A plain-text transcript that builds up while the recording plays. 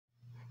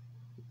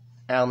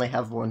I only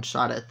have one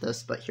shot at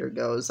this, but here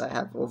goes. I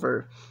have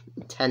over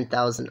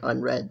 10,000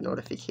 unread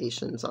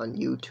notifications on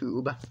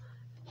YouTube.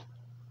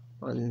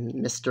 On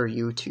Mr.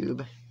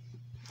 YouTube.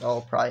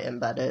 I'll probably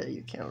embed it,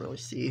 you can't really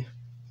see.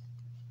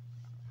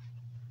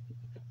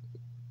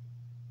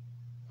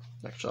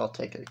 Actually, I'll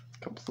take a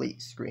complete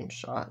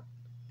screenshot.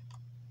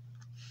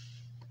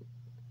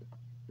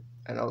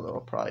 I know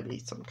there'll probably be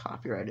some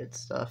copyrighted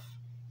stuff,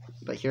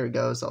 but here it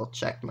goes. I'll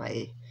check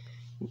my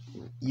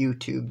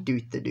YouTube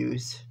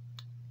doot-the-doos.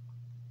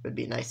 It'd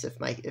be nice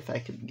if I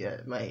could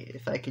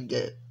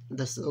get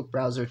this little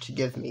browser to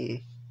give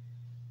me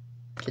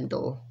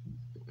Kindle.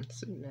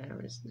 So now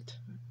is the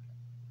time.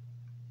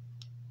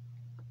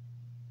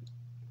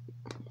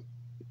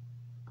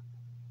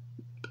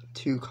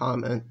 Two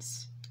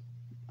comments.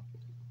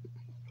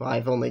 Well,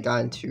 I've only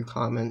gotten two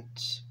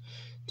comments,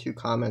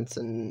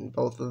 and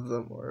both of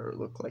them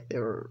look like they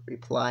were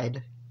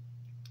replied.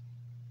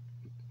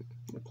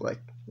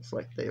 It's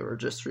like they were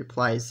just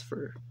replies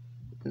for.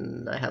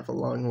 And I have a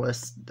long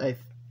list.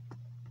 I've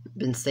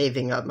been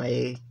saving up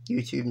my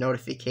YouTube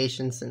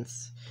notifications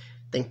since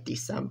I think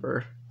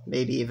December,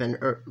 maybe even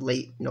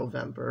late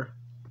November.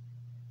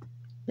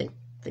 I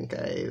think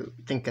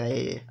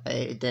I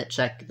didn't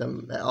check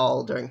them at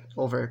all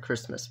over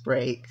Christmas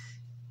break.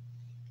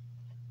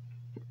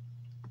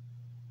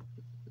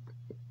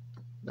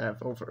 I had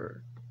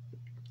over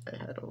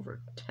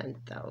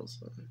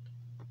 10,000.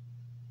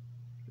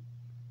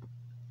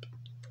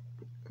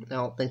 I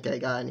don't think I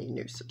got any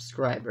new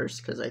subscribers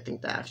because I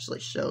think that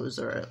actually shows,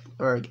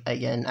 or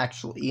again,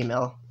 actual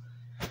email.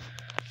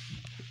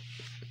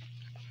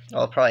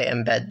 I'll probably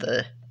embed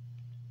the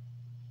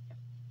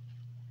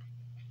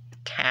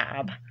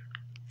tab.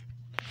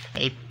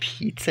 A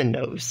pizza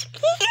nose.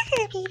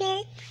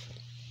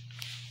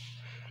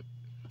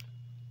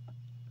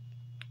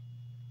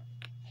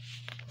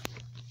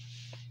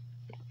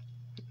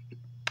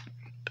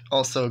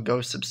 Also,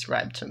 go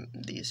subscribe to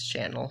these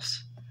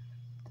channels.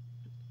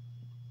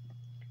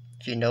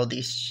 If you know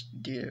these,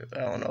 I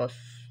don't know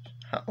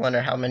I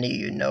wonder how many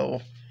you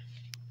know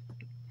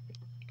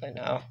by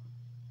now.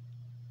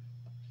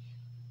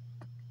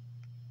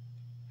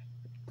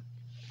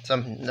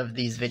 Some of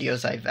these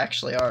videos I've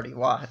actually already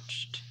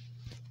watched.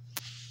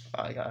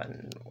 I got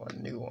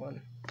one new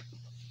one.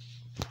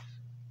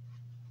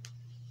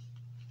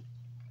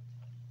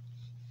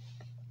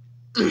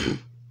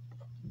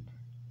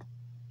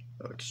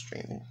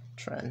 Extreme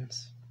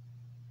trends.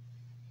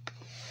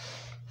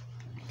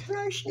 Can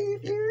I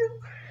sneeze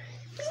you?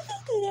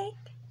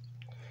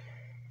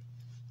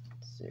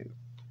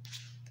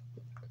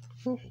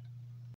 So.